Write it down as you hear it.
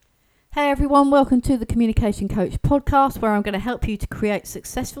Hey everyone, welcome to the Communication Coach podcast, where I'm going to help you to create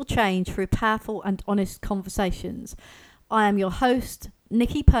successful change through powerful and honest conversations. I am your host,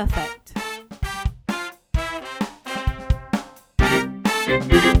 Nicky Perfect.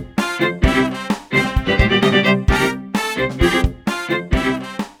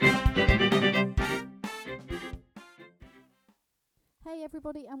 Hey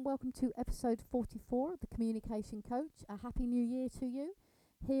everybody, and welcome to episode 44 of the Communication Coach. A happy new year to you.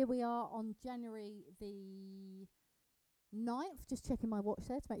 Here we are on January the 9th, just checking my watch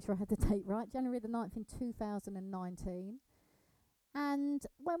there to make sure I had the date right. January the 9th in 2019. And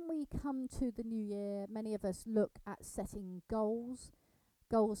when we come to the new year, many of us look at setting goals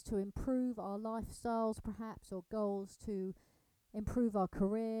to improve our lifestyles perhaps, or goals to improve our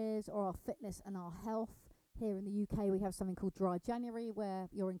careers or our fitness and our health. Here in the UK we have something called Dry January, where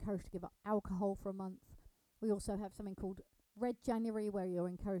you're encouraged to give up alcohol for a month. We also have something called Red January, where you're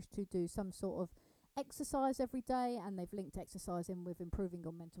encouraged to do some sort of exercise every day, and they've linked exercise in with improving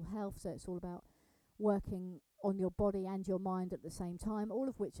your mental health, so it's all about working on your body and your mind at the same time, all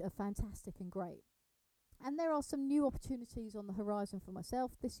of which are fantastic and great. And there are some new opportunities on the horizon for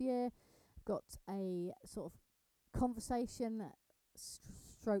myself this year. I've got a sort of conversation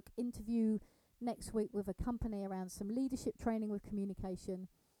stroke interview next week with a company around some leadership training with communication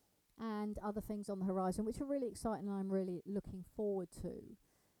and other things on the horizon, which are really exciting and I'm really looking forward to.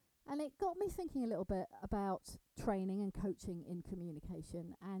 And it got me thinking a little bit about training and coaching in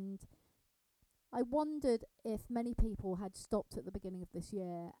communication, and I wondered if many people had stopped at the beginning of this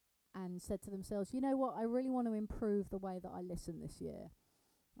year and said to themselves, you know what, I really want to improve the way that I listen this year.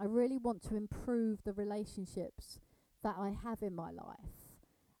 I really want to improve the relationships that I have in my life.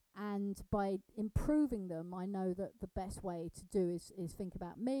 And by improving them, I know that the best way to do is think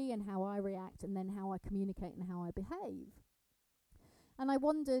about me and how I react, and then how I communicate and how I behave. And I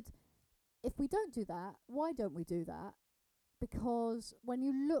wondered, if we don't do that, why don't we do that? Because when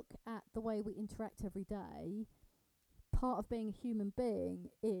you look at the way we interact every day, part of being a human being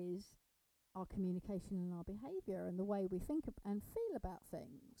is our communication and our behaviour and the way we think and feel about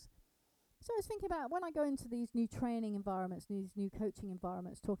things. So I was thinking about, when I go into these new training environments, these new coaching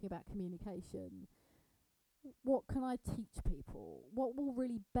environments, talking about communication, what can I teach people? What will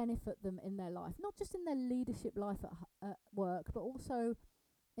really benefit them in their life? Not just in their leadership life at work, but also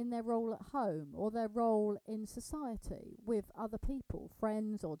in their role at home, or their role in society with other people,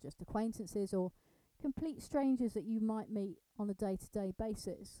 friends or just acquaintances or complete strangers that you might meet on a day-to-day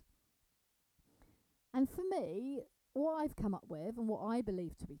basis. And for me, what I've come up with and what I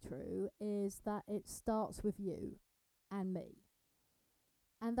believe to be true is that it starts with you and me.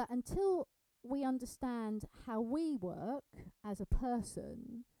 And that until we understand how we work as a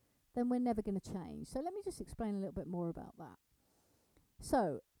person, then we're never going to change. So let me just explain a little bit more about that.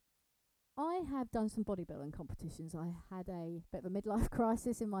 So I have done some bodybuilding competitions. I had a bit of a midlife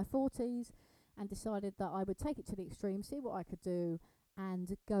crisis in my 40s and decided that I would take it to the extreme, see what I could do,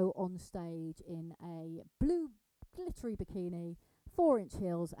 and go on stage in a blue glittery bikini, 4-inch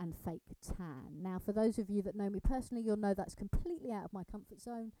heels and fake tan. Now, for those of you that know me personally, you'll know that's completely out of my comfort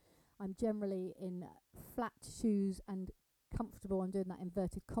zone. I'm generally in flat shoes and comfortable. I'm doing that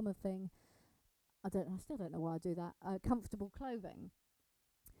inverted comma thing. I still don't know why I do that. Comfortable clothing.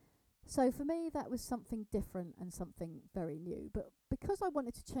 So for me, that was something different and something very new. But because I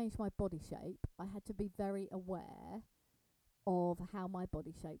wanted to change my body shape, I had to be very aware of how my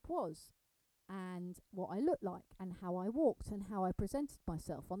body shape was, and what I looked like, and how I walked, and how I presented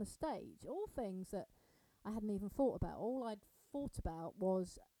myself on a stage. All things that I hadn't even thought about. All I'd thought about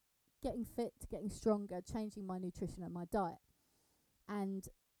was getting fit, getting stronger, changing my nutrition and my diet. And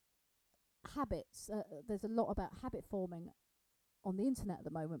habits, there's a lot about habit forming on the internet at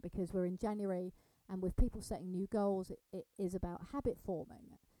the moment, because we're in January, and with people setting new goals, it is about habit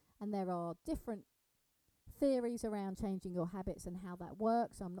forming. And there are different theories around changing your habits and how that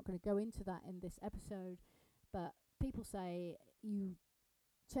works. I'm not going to go into that in this episode, but people say you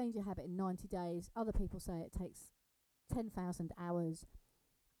change a habit in 90 days. Other people say it takes 10,000 hours.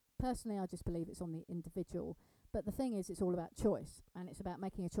 Personally, I just believe it's on the individual. But the thing is, it's all about choice, and it's about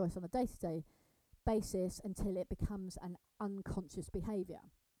making a choice on a day-to-day basis until it becomes an unconscious behaviour.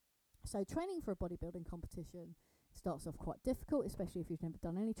 So training for a bodybuilding competition starts off quite difficult, especially if you've never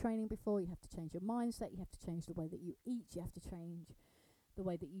done any training before. You have to change your mindset, you have to change the way that you eat, you have to change the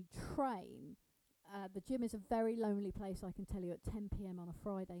way that you train. The gym is a very lonely place, I can tell you, at 10 p.m. on a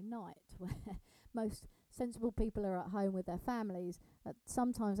Friday night, where most sensible people are at home with their families.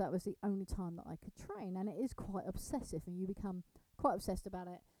 Sometimes that was the only time that I could train, and it is quite obsessive, and you become quite obsessed about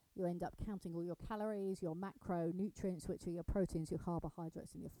it, You end up counting all your calories, your macronutrients, which are your proteins, your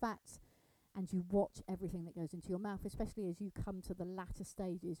carbohydrates, and your fats, and you watch everything that goes into your mouth, especially as you come to the latter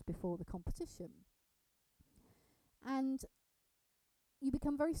stages before the competition. And you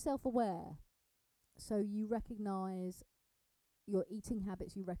become very self-aware. So you recognise your eating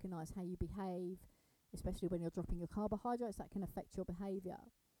habits, you recognise how you behave, especially when you're dropping your carbohydrates. That can affect your behaviour.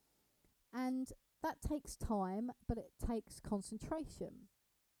 And that takes time, but it takes concentration.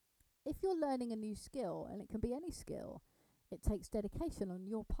 If you're learning a new skill, and it can be any skill, it takes dedication on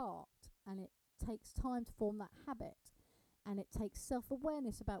your part, and it takes time to form that habit, and it takes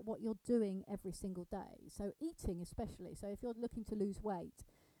self-awareness about what you're doing every single day. So eating especially. So if you're looking to lose weight,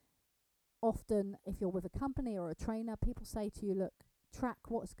 often if you're with a company or a trainer, people say to you, look, track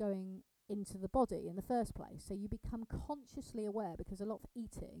what's going into the body in the first place. So you become consciously aware, because a lot of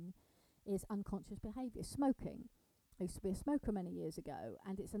eating is unconscious behaviour. Smoking. I used to be a smoker many years ago,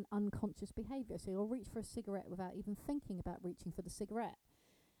 and it's an unconscious behaviour. So you'll reach for a cigarette without even thinking about reaching for the cigarette.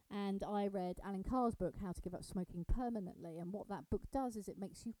 And I read Alan Carr's book, How to Give Up Smoking Permanently, and what that book does is it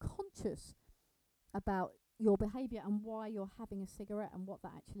makes you conscious about your behaviour and why you're having a cigarette and what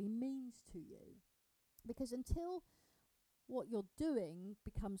that actually means to you. Because until what you're doing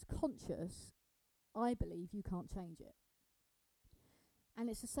becomes conscious, I believe you can't change it. And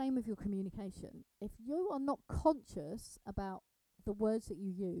it's the same with your communication. If you are not conscious about the words that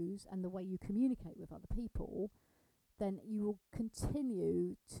you use and the way you communicate with other people, then you will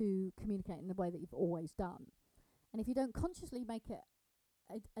continue to communicate in the way that you've always done. And if you don't consciously make it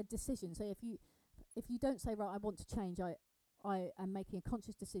a decision, so if you don't say, right, I want to change, I am making a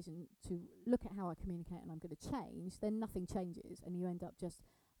conscious decision to look at how I communicate and I'm going to change, then nothing changes and you end up just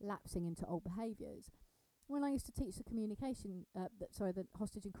lapsing into old behaviours. When I used to teach the the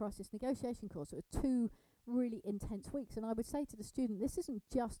hostage and crisis negotiation course, it was 2 really intense weeks, and I would say to the student, this isn't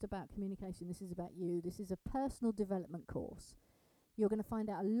just about communication, this is about you. This is a personal development course. You're going to find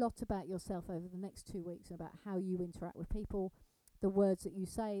out a lot about yourself over the next 2 weeks and about how you interact with people, the words that you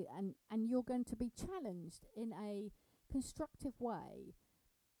say, and you're going to be challenged in a constructive way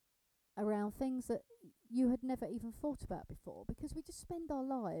around things that you had never even thought about before, because we just spend our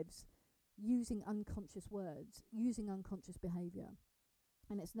lives using unconscious words, using unconscious behaviour.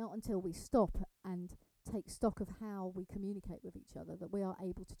 And it's not until we stop and take stock of how we communicate with each other that we are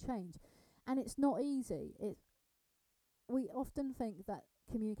able to change. And it's not easy. We often think that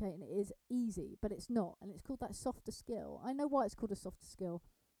communicating is easy, but it's not. And it's called that softer skill. I know why it's called a softer skill.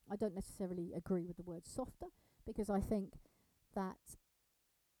 I don't necessarily agree with the word softer, because I think that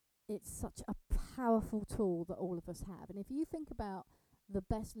it's such a powerful tool that all of us have. And if you think about the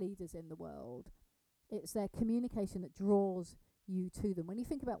best leaders in the world, it's their communication that draws you to them. When you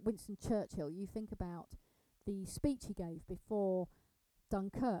think about Winston Churchill, you think about the speech he gave before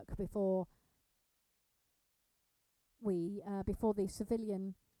Dunkirk, before the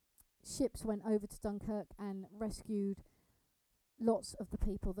civilian ships went over to Dunkirk and rescued lots of the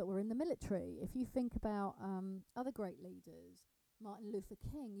people that were in the military. If you think about other great leaders, Martin Luther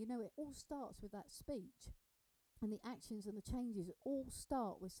King, it all starts with that speech. And the actions and the changes all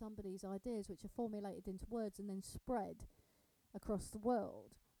start with somebody's ideas, which are formulated into words and then spread across the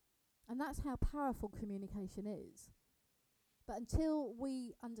world. And that's how powerful communication is. But until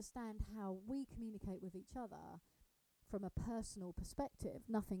we understand how we communicate with each other from a personal perspective,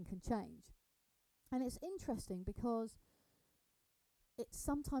 nothing can change. And it's interesting because it's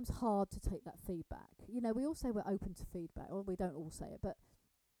sometimes hard to take that feedback. We all say we're open to feedback, or we don't all say it, but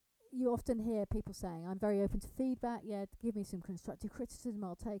you often hear people saying, I'm very open to feedback, give me some constructive criticism,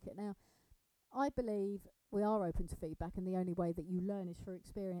 I'll take it. Now, I believe we are open to feedback, and the only way that you learn is through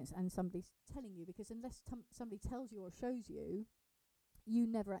experience and somebody's telling you, because unless somebody tells you or shows you, you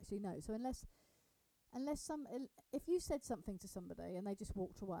never actually know. So if you said something to somebody and they just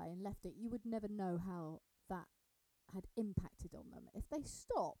walked away and left it, you would never know how that had impacted on them. If they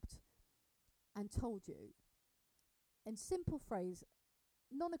stopped and told you in simple phrase,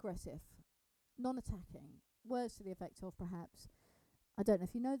 non-aggressive, non-attacking, words to the effect of, perhaps, I don't know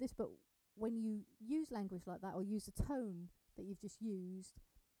if you know this, but when you use language like that or use the tone that you've just used,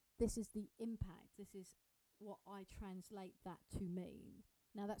 this is the impact. This is what I translate that to mean.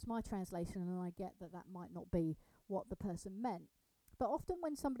 Now, that's my translation, and I get that might not be what the person meant. But often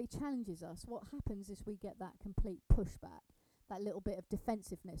when somebody challenges us, what happens is we get that complete pushback, that little bit of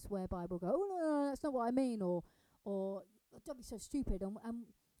defensiveness whereby we'll go, oh, no, that's not what I mean, or don't be so stupid,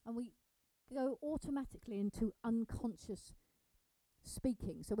 and we go automatically into unconscious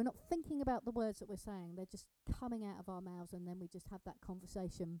speaking. So we're not thinking about the words that we're saying, they're just coming out of our mouths, and then we just have that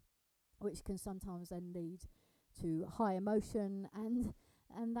conversation, which can sometimes then lead to high emotion and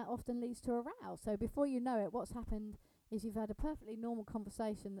and that often leads to a row. So before you know it, what's happened is you've had a perfectly normal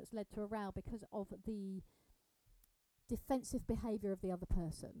conversation that's led to a row because of the defensive behaviour of the other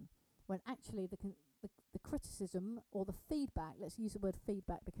person, when actually the criticism or the feedback, let's use the word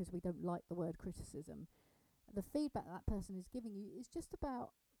feedback because we don't like the word criticism, the feedback that person is giving you is just about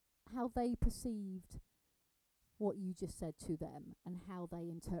how they perceived what you just said to them and how they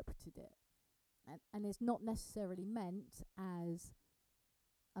interpreted it. And it's not necessarily meant as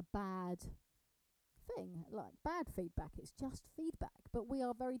a bad thing, like bad feedback. It's just feedback. But we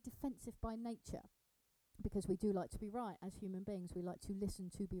are very defensive by nature because we do like to be right as human beings. We like to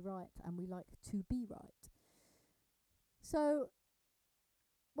listen to be right, and we like to be right. So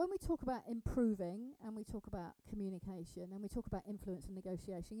when we talk about improving and we talk about communication and we talk about influence and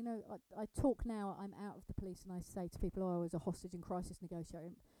negotiation, you know, I talk now, I'm out of the police, and I say to people, oh, I was a hostage and crisis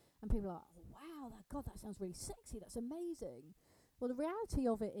negotiator. And people are like, oh, wow, that sounds really sexy. That's amazing. Well, the reality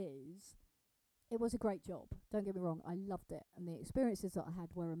of it is, it was a great job. Don't get me wrong. I loved it. And the experiences that I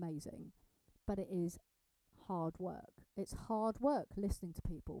had were amazing. But it is hard work. It's hard work listening to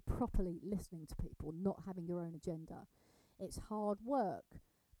people, properly listening to people, not having your own agenda. It's hard work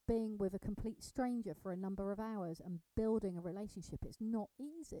being with a complete stranger for a number of hours and building a relationship. It's not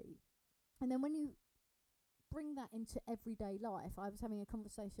easy. And then when you bring that into everyday life, I was having a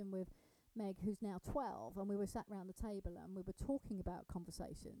conversation with Meg, who's now 12, and we were sat round the table and we were talking about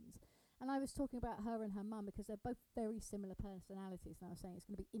conversations. And I was talking about her and her mum because they're both very similar personalities. And I was saying it's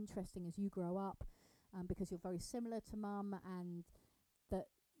going to be interesting as you grow up because you're very similar to mum, and that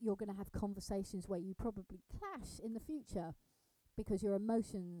you're going to have conversations where you probably clash in the future because your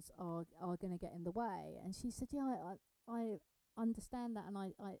emotions are going to get in the way. And she said, yeah, I understand that, and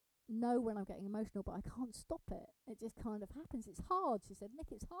I know when I'm getting emotional, but I can't stop it. It just kind of happens. It's hard. She said, Nick,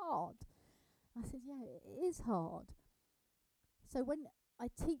 it's hard. I said, yeah, it is hard. So when I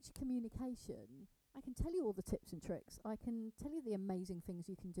teach communication, I can tell you all the tips and tricks. I can tell you the amazing things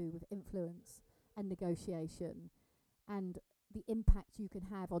you can do with influence and negotiation and the impact you can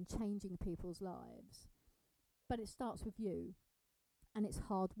have on changing people's lives. But it starts with you, and it's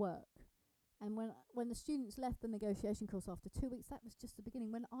hard work. And when the students left the negotiation course after 2 weeks, that was just the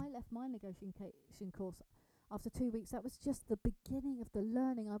beginning. When I left my negotiation course after 2 weeks, that was just the beginning of the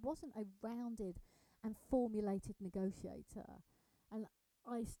learning. I wasn't a rounded and formulated negotiator. And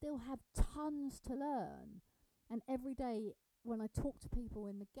I still have tons to learn. And every day when I talk to people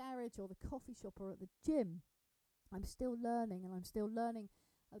in the garage or the coffee shop or at the gym, I'm still learning, and I'm still learning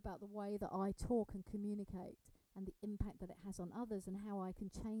about the way that I talk and communicate and the impact that it has on others and how I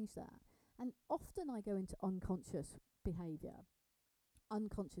can change that. And often I go into unconscious behaviour,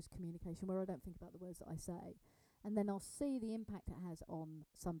 unconscious communication, where I don't think about the words that I say. And then I'll see the impact it has on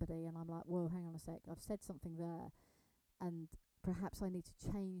somebody, and I'm like, whoa, hang on a sec, I've said something there, and perhaps I need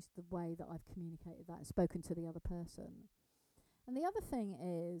to change the way that I've communicated that and spoken to the other person. And the other thing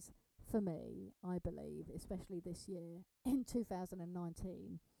is, for me, I believe, especially this year, in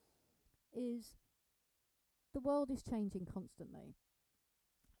 2019, is the world is changing constantly.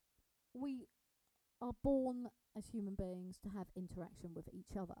 We are born as human beings to have interaction with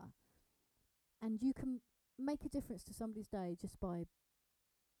each other. And you can make a difference to somebody's day just by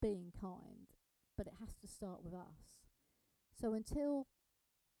being kind, but it has to start with us. So until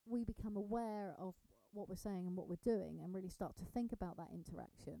we become aware of what we're saying and what we're doing and really start to think about that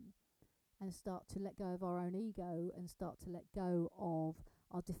interaction and start to let go of our own ego and start to let go of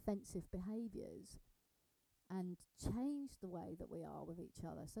our defensive behaviours and change the way that we are with each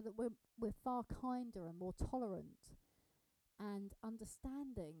other so that we're far kinder and more tolerant and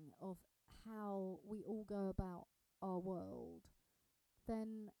understanding of how we all go about our world,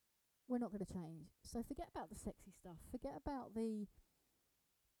 then we're not going to change. So forget about the sexy stuff. Forget about the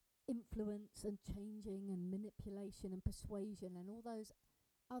influence and changing and manipulation and persuasion and all those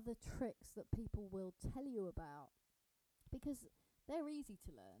other tricks that people will tell you about, because they're easy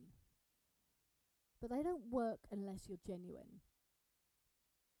to learn. But they don't work unless you're genuine.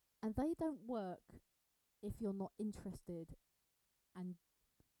 And they don't work if you're not interested and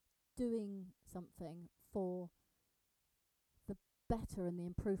doing something for the better and the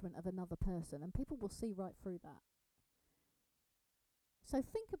improvement of another person. And people will see right through that. So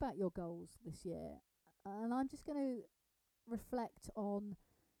think about your goals this year. And I'm just going to reflect on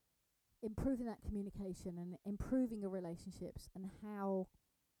improving that communication and improving your relationships, and how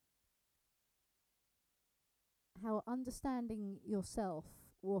understanding yourself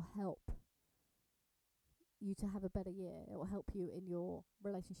will help you to have a better year. It will help you in your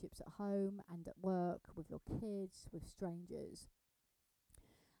relationships at home and at work, with your kids, with strangers.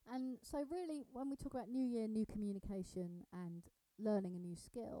 And so really, when we talk about new year, new communication and learning a new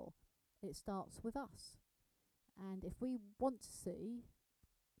skill, it starts with us. And if we want to see,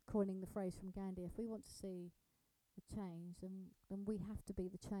 coining the phrase from Gandhi, if we want to see the change, then we have to be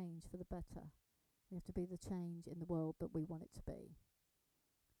the change for the better. We have to be the change in the world that we want it to be.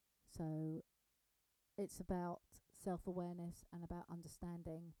 So it's about self-awareness and about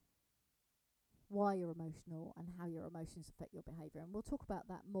understanding why you're emotional and how your emotions affect your behaviour. And we'll talk about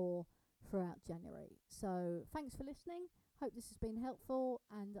that more throughout January. So thanks for listening. Hope this has been helpful,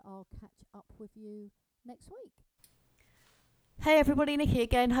 and I'll catch up with you next week. Hey everybody, Nicky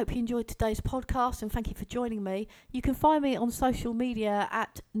again. Hope you enjoyed today's podcast and thank you for joining me. You can find me on social media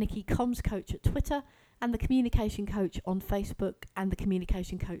at Nicky Comms Coach at Twitter and The Communication Coach on Facebook and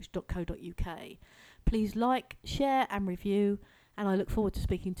thecommunicationcoach.co.uk. Please like, share and review, and I look forward to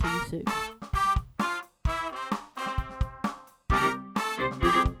speaking to you soon.